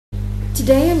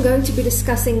Today I'm going to be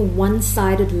discussing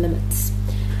one-sided limits.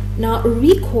 Now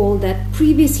recall that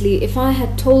previously if I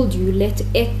had told you let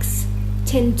x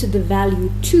tend to the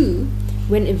value 2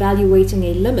 when evaluating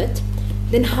a limit,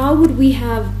 then how would we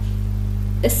have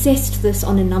assessed this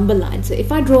on a number line? So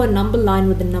if I draw a number line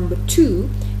with the number 2,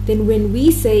 then when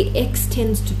we say x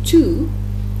tends to 2,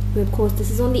 well, of course this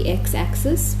is on the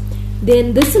x-axis,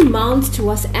 then this amounts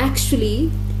to us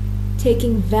actually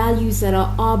taking values that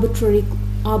are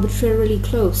arbitrarily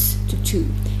close to 2.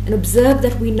 And observe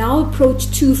that we now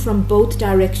approach 2 from both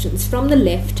directions, from the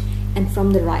left and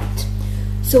from the right.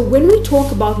 So when we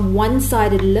talk about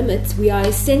one-sided limits, we are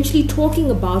essentially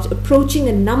talking about approaching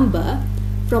a number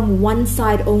from one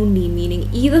side only, meaning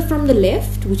either from the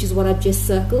left, which is what I've just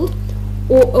circled,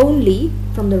 or only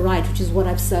from the right, which is what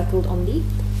I've circled on the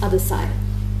other side.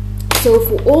 So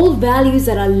for all values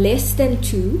that are less than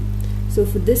 2, so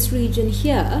for this region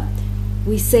here,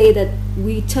 we say that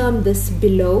we term this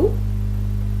below,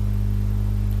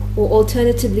 or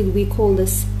alternatively we call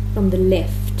this from the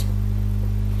left.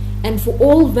 And for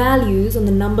all values on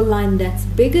the number line that's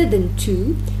bigger than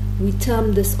 2, we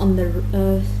term this on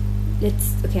the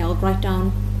I'll write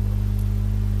down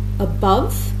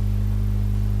above,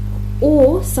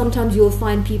 or sometimes you'll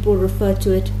find people refer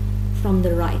to it from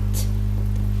the right.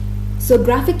 So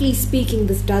graphically speaking,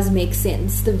 this does make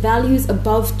sense. The values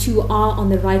above 2 are on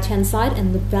the right hand side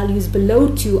and the values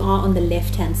below 2 are on the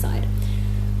left hand side.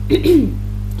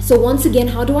 So once again,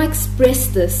 how do I express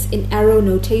this in arrow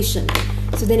notation?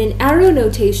 So then in arrow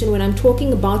notation, when I'm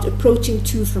talking about approaching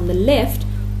 2 from the left,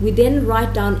 we then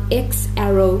write down x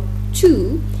arrow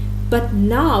 2, but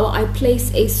now I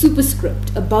place a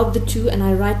superscript above the 2 and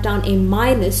I write down a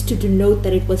minus to denote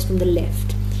that it was from the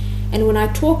left. And when I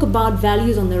talk about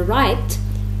values on the right,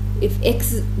 if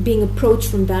x is being approached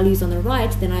from values on the right,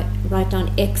 then I write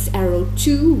down x arrow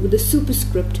 2 with a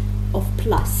superscript of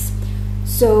plus.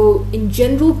 So in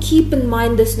general, keep in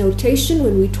mind this notation.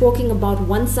 When we're talking about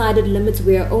one-sided limits,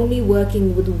 we are only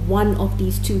working with one of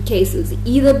these two cases,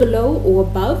 either below or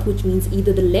above, which means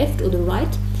either the left or the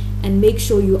right, and make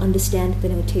sure you understand the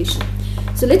notation.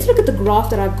 So let's look at the graph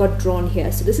that I've got drawn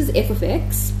here. So this is f of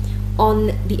x on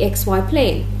the xy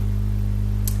plane.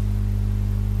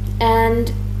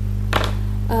 And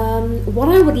what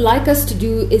I would like us to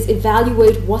do is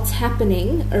evaluate what's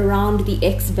happening around the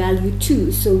x value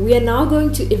 2. So we are now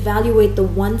going to evaluate the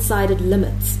one-sided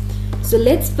limits. So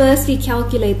let's firstly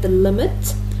calculate the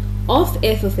limit of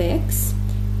f of x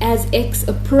as x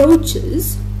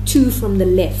approaches 2 from the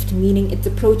left, meaning it's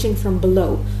approaching from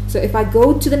below. So if I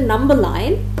go to the number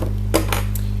line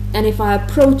and if I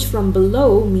approach from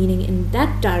below, meaning in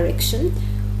that direction,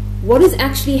 what is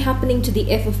actually happening to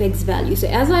the f of x value? So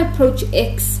as I approach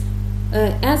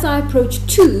as I approach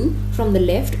 2 from the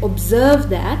left, observe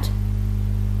that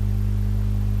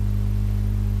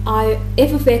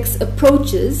f of x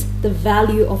approaches the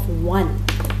value of 1.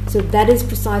 So that is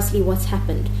precisely what's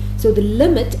happened. So the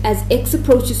limit as x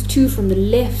approaches 2 from the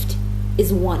left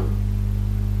is 1.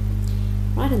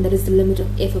 Right, and that is the limit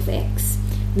of f of x.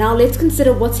 Now let's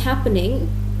consider what's happening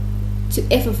to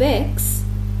f of x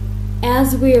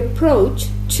as we approach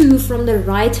 2 from the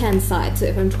right hand side. So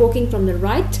if I'm talking from the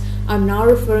right, I'm now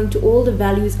referring to all the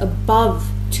values above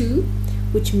 2,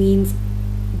 which means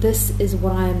this is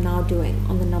what I am now doing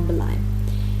on the number line.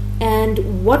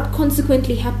 And what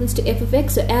consequently happens to f of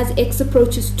x? So as x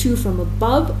approaches 2 from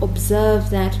above,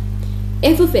 observe that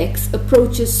f of x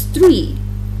approaches 3.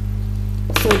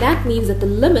 So that means that the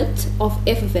limit of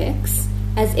f of x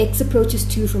as x approaches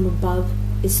 2 from above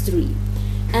is 3.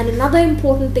 And another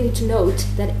important thing to note,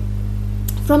 that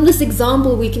from this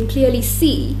example we can clearly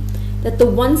see that the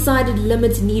one-sided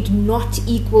limits need not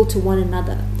equal to one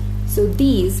another. So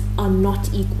these are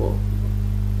not equal.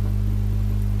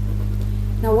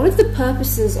 Now one of the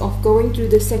purposes of going through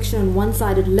this section on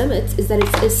one-sided limits is that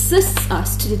it assists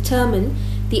us to determine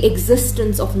the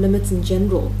existence of limits in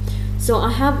general. So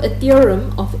I have a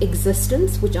theorem of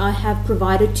existence which I have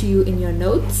provided to you in your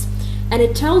notes, and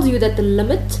it tells you that the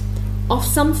limit of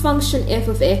some function f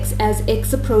of x as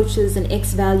x approaches an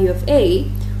x value of a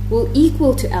will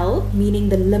equal to L, meaning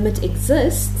the limit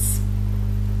exists,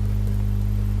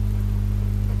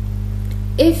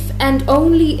 if and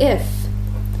only if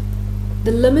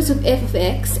the limit of f of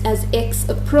x as x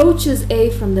approaches a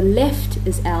from the left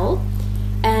is L,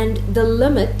 and the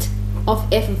limit of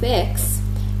f of x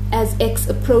as x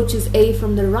approaches a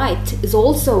from the right is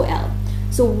also L.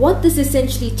 So what this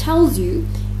essentially tells you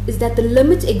is that the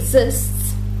limit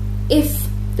exists if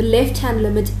the left-hand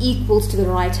limit equals to the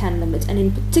right-hand limit, and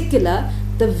in particular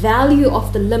the value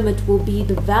of the limit will be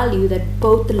the value that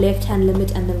both the left-hand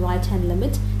limit and the right-hand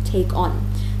limit take on.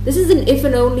 This is an if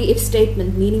and only if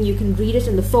statement, meaning you can read it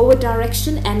in the forward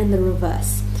direction and in the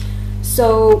reverse.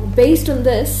 So based on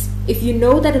this, if you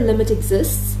know that a limit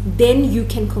exists, then you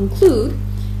can conclude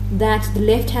that the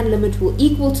left-hand limit will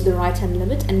equal to the right-hand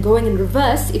limit, and going in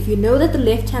reverse, if you know that the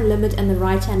left-hand limit and the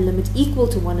right-hand limit equal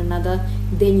to one another,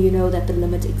 then you know that the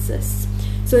limit exists.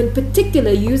 So in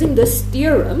particular, using this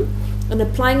theorem and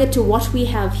applying it to what we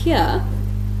have here,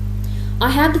 I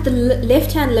have that the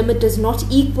left-hand limit does not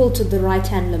equal to the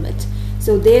right-hand limit.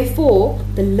 So therefore,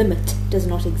 the limit does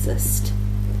not exist.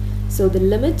 So the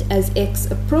limit as x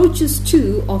approaches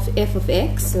 2 of f of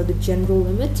x, so the general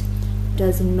limit,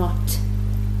 does not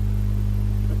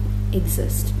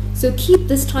exist. So keep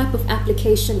this type of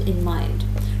application in mind.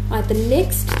 Right, the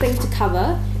next thing to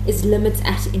cover is limits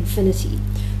at infinity.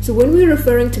 So when we're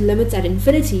referring to limits at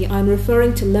infinity, I'm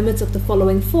referring to limits of the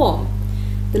following form.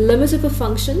 The limit of a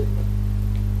function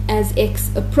as x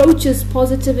approaches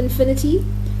positive infinity,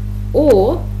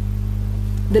 or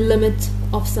the limit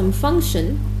of some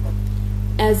function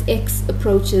as x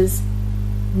approaches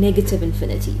negative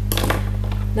infinity.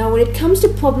 Now when it comes to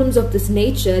problems of this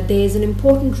nature, there's an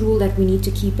important rule that we need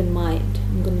to keep in mind.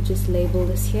 I'm going to just label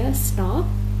this here star,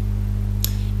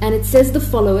 and it says the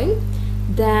following,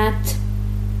 that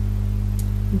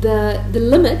the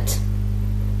limit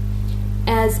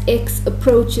as x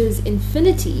approaches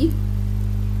infinity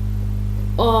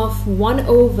of 1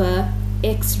 over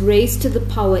x raised to the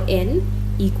power n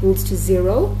equals to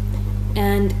 0,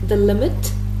 and the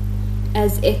limit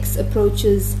as x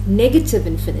approaches negative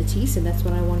infinity, so that's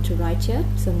what I want to write here,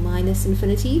 so minus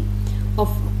infinity,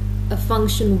 of a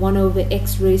function 1 over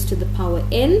x raised to the power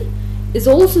n is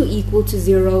also equal to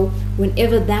 0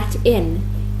 whenever that n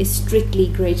is strictly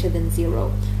greater than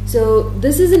 0. So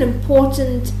this is an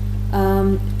important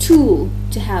tool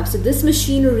to have. So this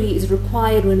machinery is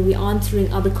required when we're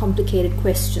answering other complicated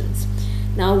questions.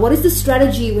 Now, what is the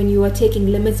strategy when you are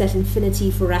taking limits at infinity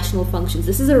for rational functions?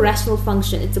 This is a rational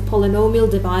function. It's a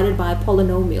polynomial divided by a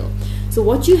polynomial. So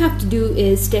what you have to do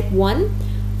is, step 1,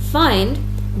 find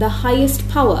the highest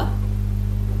power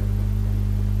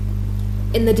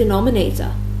in the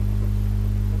denominator.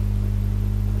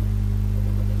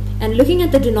 And looking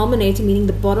at the denominator, meaning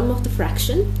the bottom of the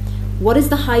fraction, what is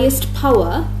the highest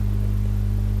power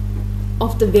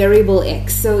of the variable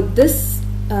x? So this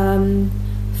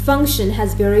function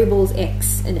has variables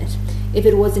x in it. If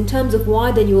it was in terms of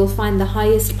y, then you will find the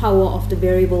highest power of the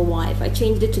variable y. If I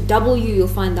changed it to w, you'll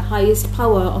find the highest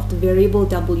power of the variable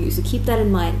w. So keep that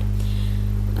in mind.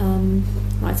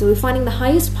 Right, so we're finding the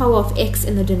highest power of x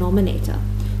in the denominator.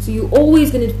 So you're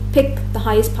always going to pick the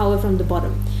highest power from the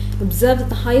bottom. Observe that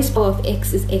the highest power of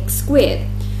x is x squared.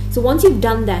 So once you've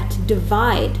done that,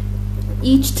 divide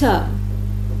each term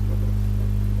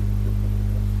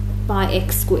by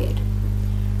x squared.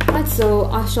 Right, so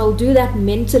I shall do that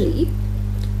mentally.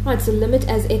 Right, so limit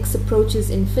as x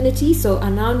approaches infinity. So I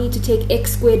now need to take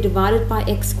x squared divided by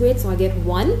x squared, so I get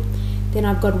 1. Then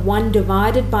I've got 1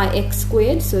 divided by x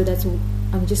squared, so that's,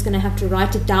 I'm just going to have to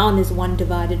write it down as 1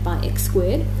 divided by x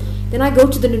squared. Then I go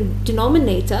to the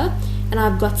denominator, and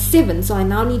I've got 7, so I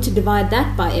now need to divide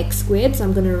that by x squared, so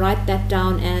I'm going to write that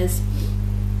down as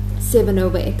 7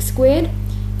 over x squared.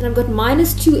 And I've got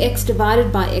minus 2x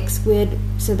divided by x squared,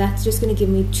 so that's just going to give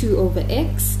me 2 over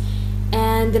x.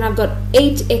 And then I've got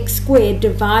 8x squared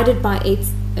divided by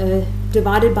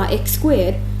x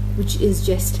squared, which is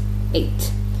just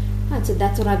 8. Right, so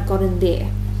that's what I've got in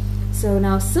there. So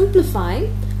now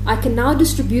simplifying, I can now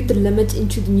distribute the limit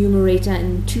into the numerator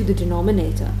and into the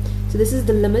denominator. So this is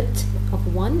the limit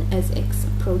of 1 as x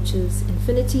approaches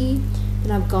infinity.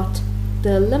 Then I've got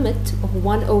the limit of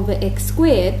 1 over x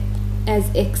squared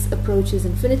as x approaches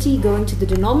infinity. Going to the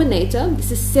denominator, this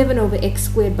is 7 over x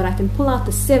squared, but I can pull out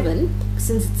the 7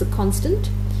 since it's a constant.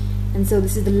 And so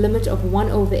this is the limit of 1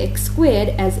 over x squared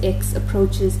as x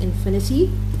approaches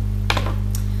infinity.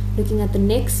 Looking at the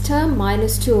next term,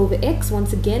 minus 2 over x,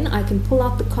 once again I can pull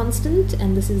out the constant,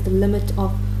 and this is the limit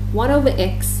of 1 over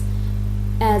x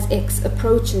as x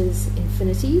approaches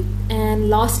infinity. And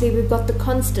lastly, we've got the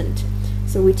constant,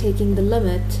 so we're taking the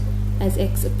limit as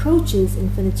x approaches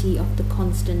infinity of the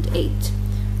constant 8.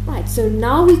 Right, so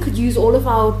now we could use all of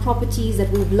our properties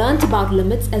that we've learnt about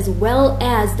limits, as well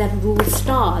as that rule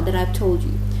star that I've told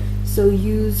you. So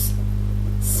use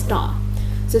star.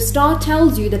 So star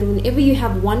tells you that whenever you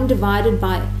have 1 divided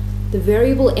by the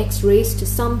variable x raised to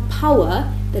some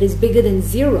power that is bigger than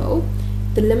 0,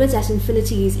 the limit at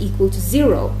infinity is equal to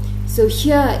 0. So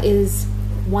here is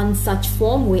one such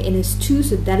form where n is 2,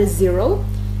 so that is 0.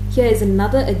 Here is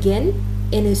another, again,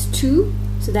 n is 2,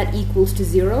 so that equals to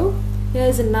 0. Here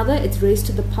is another, it's raised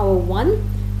to the power 1,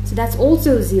 So that's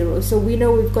also 0. So we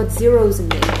know we've got zeros in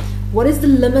there. What is the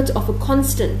limit of a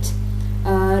constant?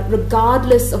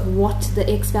 Regardless of what the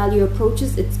x value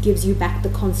approaches, it gives you back the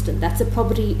constant. That's a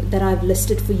property that I've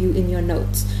listed for you in your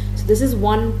notes. So this is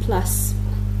 1 plus,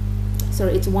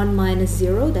 sorry, it's 1 minus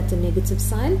 0, that's a negative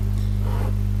sign,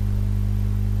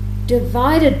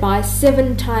 divided by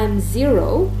 7 times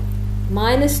 0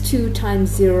 minus 2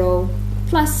 times 0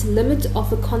 plus limit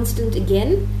of a constant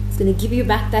again. It's going to give you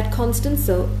back that constant,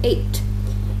 so 8.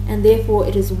 And therefore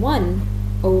it is 1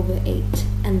 over 8.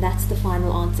 And that's the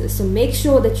final answer. So make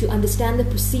sure that you understand the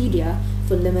procedure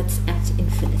for limits at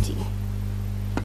infinity.